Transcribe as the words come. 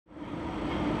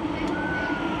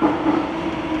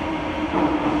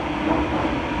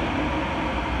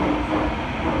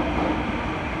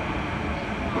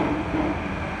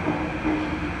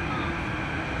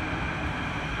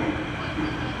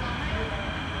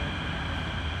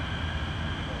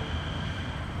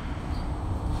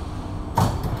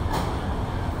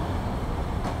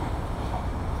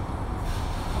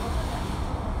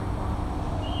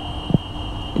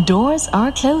Doors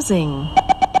are closing.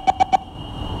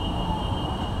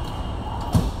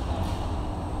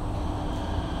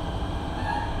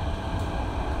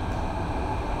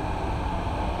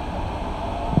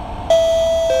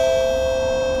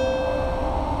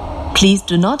 Please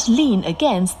do not lean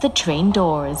against the train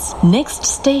doors. Next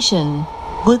station,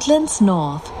 Woodlands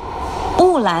North.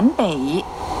 雾兰北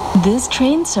This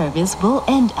train service will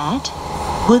end at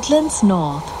Woodlands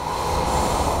North.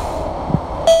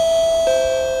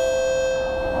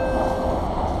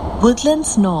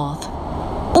 Woodlands North.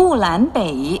 雾兰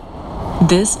北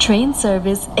This train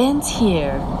service ends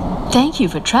here. Thank you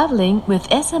for traveling with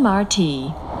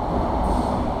SMRT.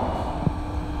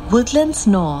 Woodlands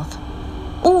North.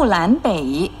 雾兰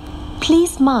北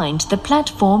Please mind the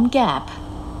platform gap.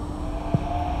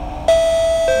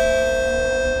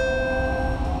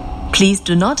 Please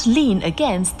do not lean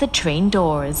against the train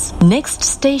doors. Next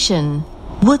station,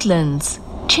 Woodlands.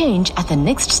 Change at the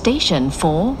next station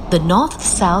for the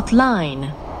North-South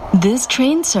line. This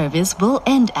train service will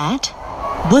end at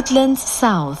Woodlands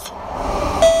South.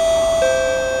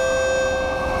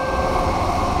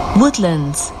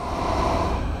 Woodlands.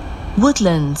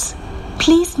 Woodlands.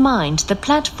 Please mind the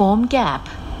platform gap.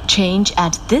 Change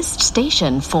at this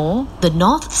station for the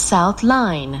North-South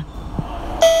line.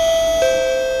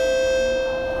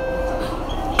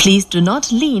 Please do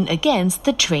not lean against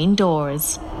the train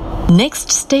doors.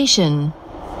 Next station,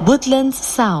 Woodlands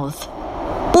South.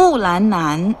 雾兰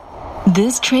南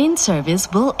This train service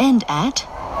will end at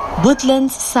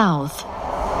Woodlands South.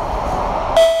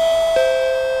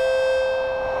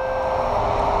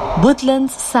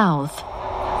 Woodlands South.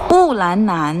 雾兰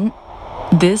南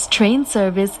This train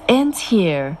service ends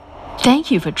here.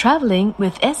 Thank you for traveling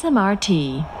with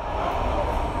SMRT.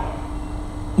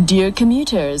 Dear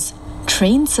commuters,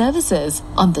 train services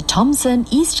on the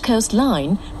Thomson-East Coast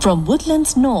Line from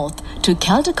Woodlands North to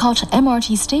Caldecott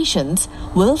MRT stations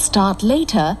will start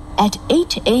later at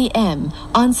 8 a.m.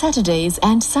 on Saturdays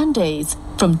and Sundays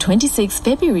from 26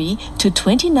 February to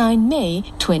 29 May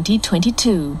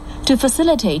 2022 to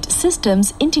facilitate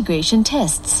systems integration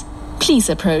tests. Please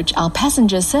approach our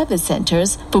passenger service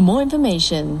centers for more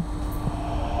information.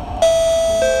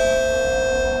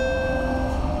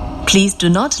 Please do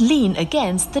not lean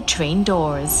against the train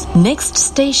doors. Next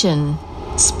station,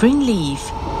 Springleaf.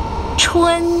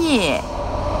 春叶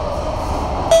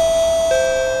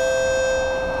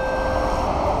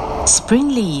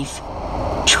Springleaf.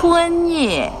 春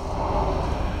叶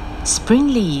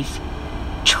Springleaf.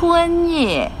 春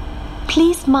叶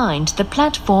Please mind the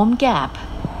platform gap.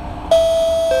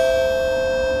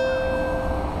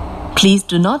 Please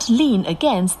do not lean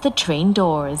against the train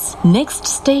doors. Next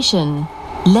station,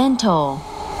 Lentor.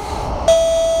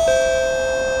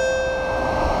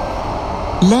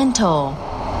 Lentor.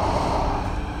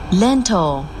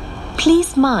 Lentor.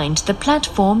 Please mind the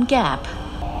platform gap.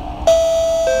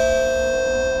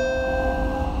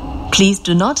 Please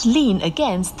do not lean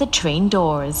against the train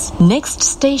doors. Next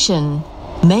station,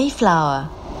 Mayflower.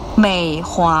 美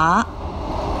华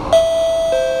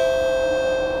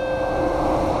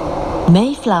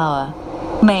Mayflower.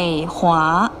 美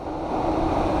华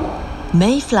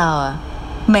Mayflower.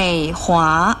 美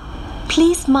华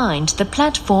Please mind the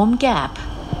platform gap.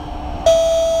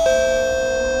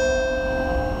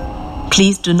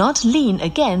 Please do not lean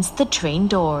against the train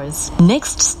doors.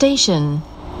 Next station,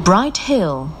 Bright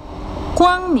Hill.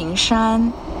 光明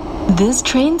山 This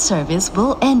train service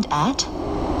will end at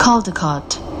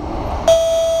Caldecott.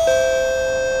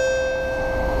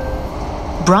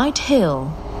 Bright Hill.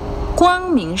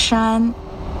 光明山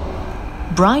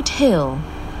Bright Hill.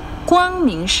 光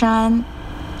明山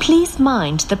Please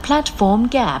mind the platform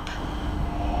gap.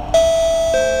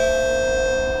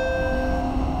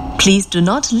 Please do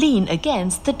not lean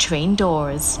against the train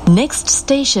doors. Next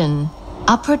station,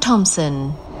 Upper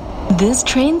Thomson. This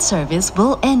train service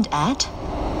will end at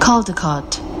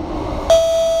Caldecott.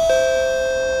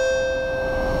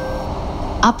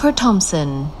 Upper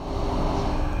Thomson.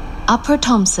 Upper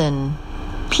Thomson.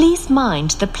 Please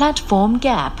mind the platform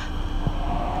gap.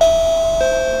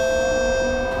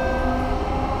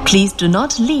 Please do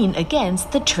not lean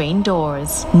against the train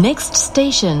doors. Next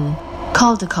station,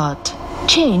 Caldecott.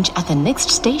 Change at the next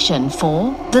station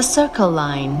for the Circle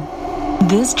Line.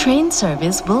 This train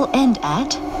service will end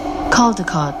at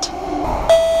Caldecott.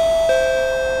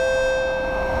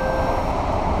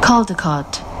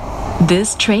 Caldecott.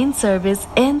 This train service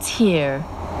ends here.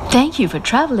 Thank you for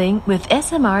traveling with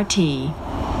SMRT.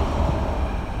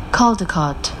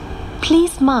 Caldecott.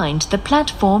 Please mind the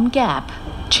platform gap.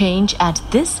 Change at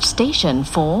this station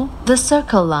for the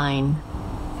Circle Line.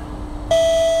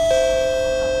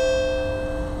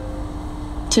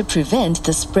 To prevent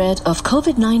the spread of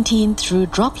COVID-19 through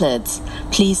droplets,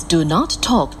 please do not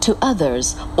talk to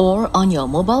others or on your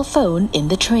mobile phone in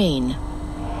the train.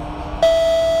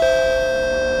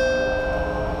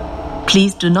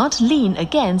 Please do not lean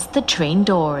against the train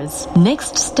doors.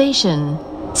 Next station,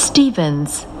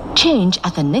 Stevens. Change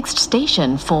at the next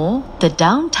station for the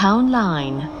Downtown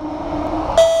Line.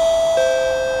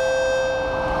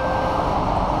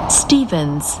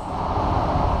 Stevens.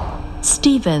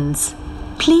 Stevens.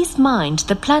 Please mind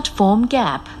the platform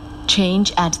gap.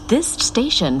 Change at this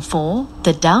station for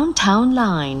the Downtown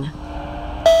Line.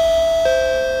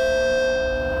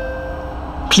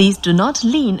 Please do not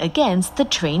lean against the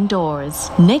train doors.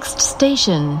 Next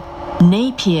station,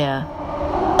 Napier.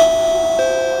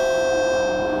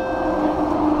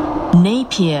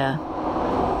 Napier.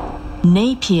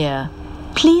 Napier.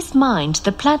 Please mind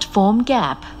the platform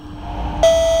gap.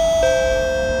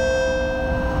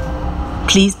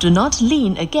 Please do not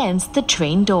lean against the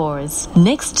train doors.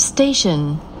 Next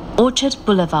station, Orchard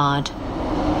Boulevard.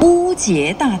 乌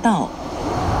节大道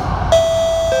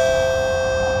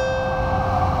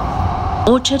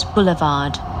Orchard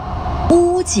Boulevard.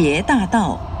 乌节大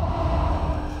道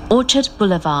Orchard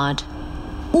Boulevard.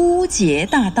 乌节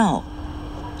大道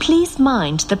Please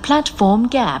mind the platform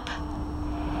gap.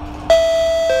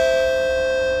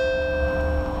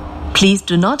 Please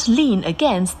do not lean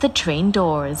against the train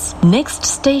doors. Next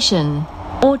station,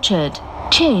 Orchard.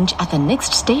 Change at the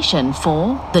next station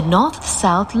for the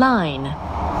North-South Line.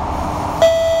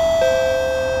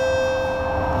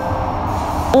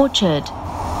 Orchard.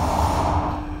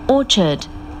 Orchard.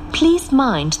 Please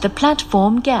mind the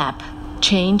platform gap.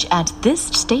 Change at this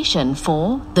station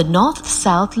for the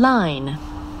North-South Line.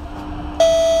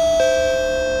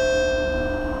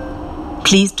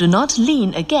 Please do not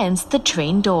lean against the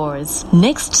train doors.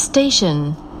 Next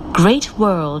station, Great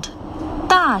World.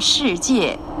 大世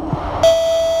界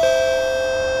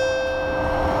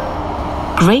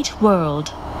Great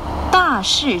World. 大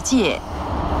世界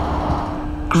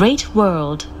Great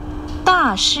World.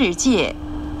 大世界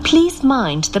Please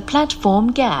mind the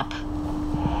platform gap.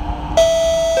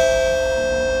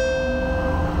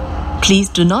 Please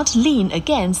do not lean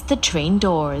against the train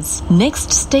doors.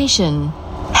 Next station,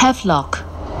 Havelock.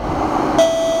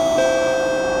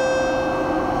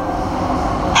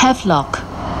 Havelock.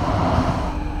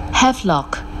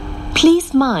 Havelock.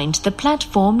 Please mind the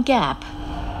platform gap.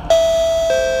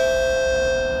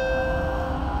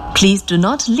 Please do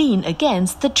not lean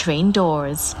against the train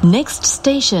doors. Next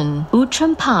station,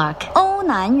 Outram Park. 欧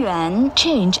南园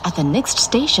Change at the next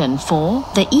station for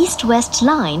the East-West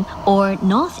Line or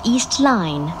North-East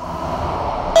Line.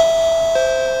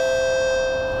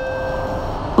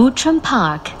 Outram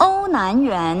Park. 欧南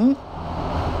园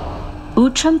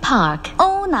Outram Park.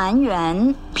 欧南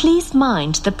园 Please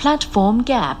mind the platform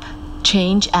gap.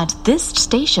 Change at this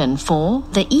station for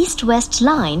the East-West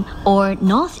Line or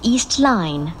North-East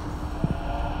Line.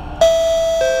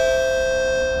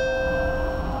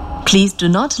 Please do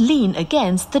not lean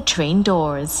against the train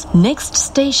doors. Next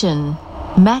station,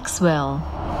 Maxwell.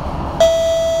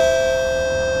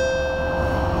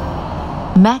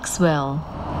 Maxwell.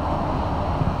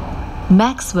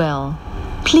 Maxwell.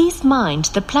 Please mind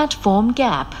the platform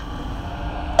gap.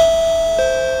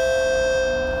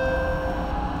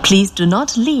 Please do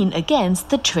not lean against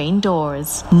the train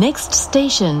doors. Next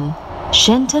station,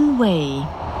 Shenton Way.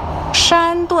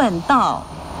 山顿道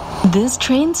This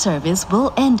train service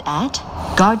will end at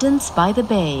Gardens by the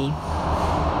Bay.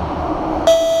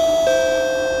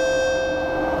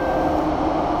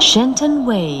 Shenton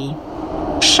Way.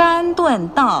 山顿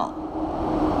道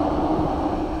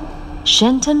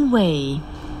Shenton Way.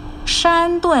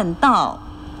 山顿道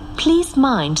Please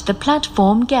mind the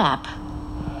platform gap.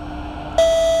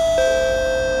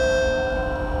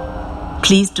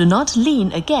 Please do not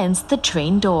lean against the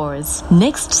train doors.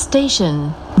 Next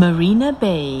station, Marina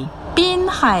Bay. 滨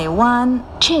海湾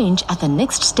Change at the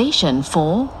next station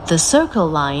for the Circle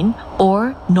Line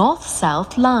or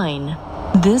North-South Line.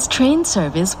 This train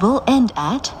service will end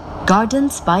at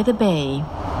Gardens by the Bay.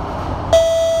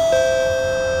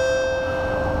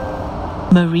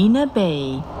 Marina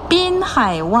Bay. 滨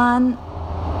海湾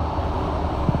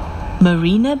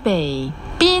Marina Bay.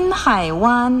 滨海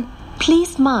湾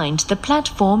Please mind the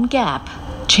platform gap.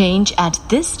 Change at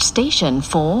this station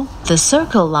for the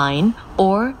Circle Line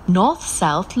or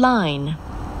North-South Line.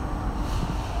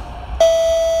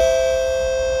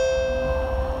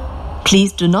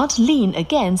 Please do not lean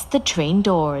against the train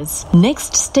doors.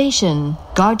 Next station,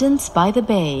 Gardens by the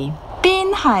Bay.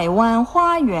 滨海湾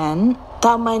花园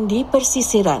Taman di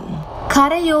Persisiran.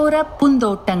 கரையோர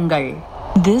பூந்தோட்டங்கள்.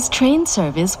 This train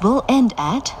service will end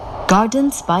at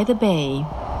Gardens by the Bay.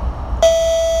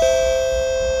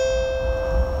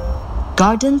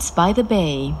 Gardens by the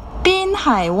Bay. 滨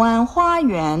海湾花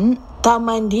园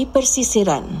Taman di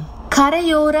Persisiran.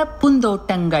 கரையோர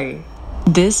பூந்தோட்டங்கள்.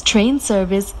 This train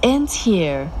service ends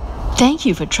here. Thank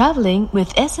you for traveling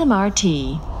with SMRT.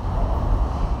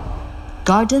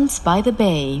 Gardens by the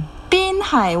Bay. 滨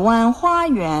海湾花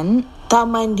园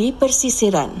Taman di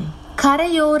Persisiran.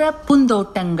 கரையோர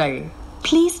பூந்தோட்டங்கள்.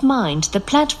 Please mind the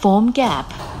platform gap.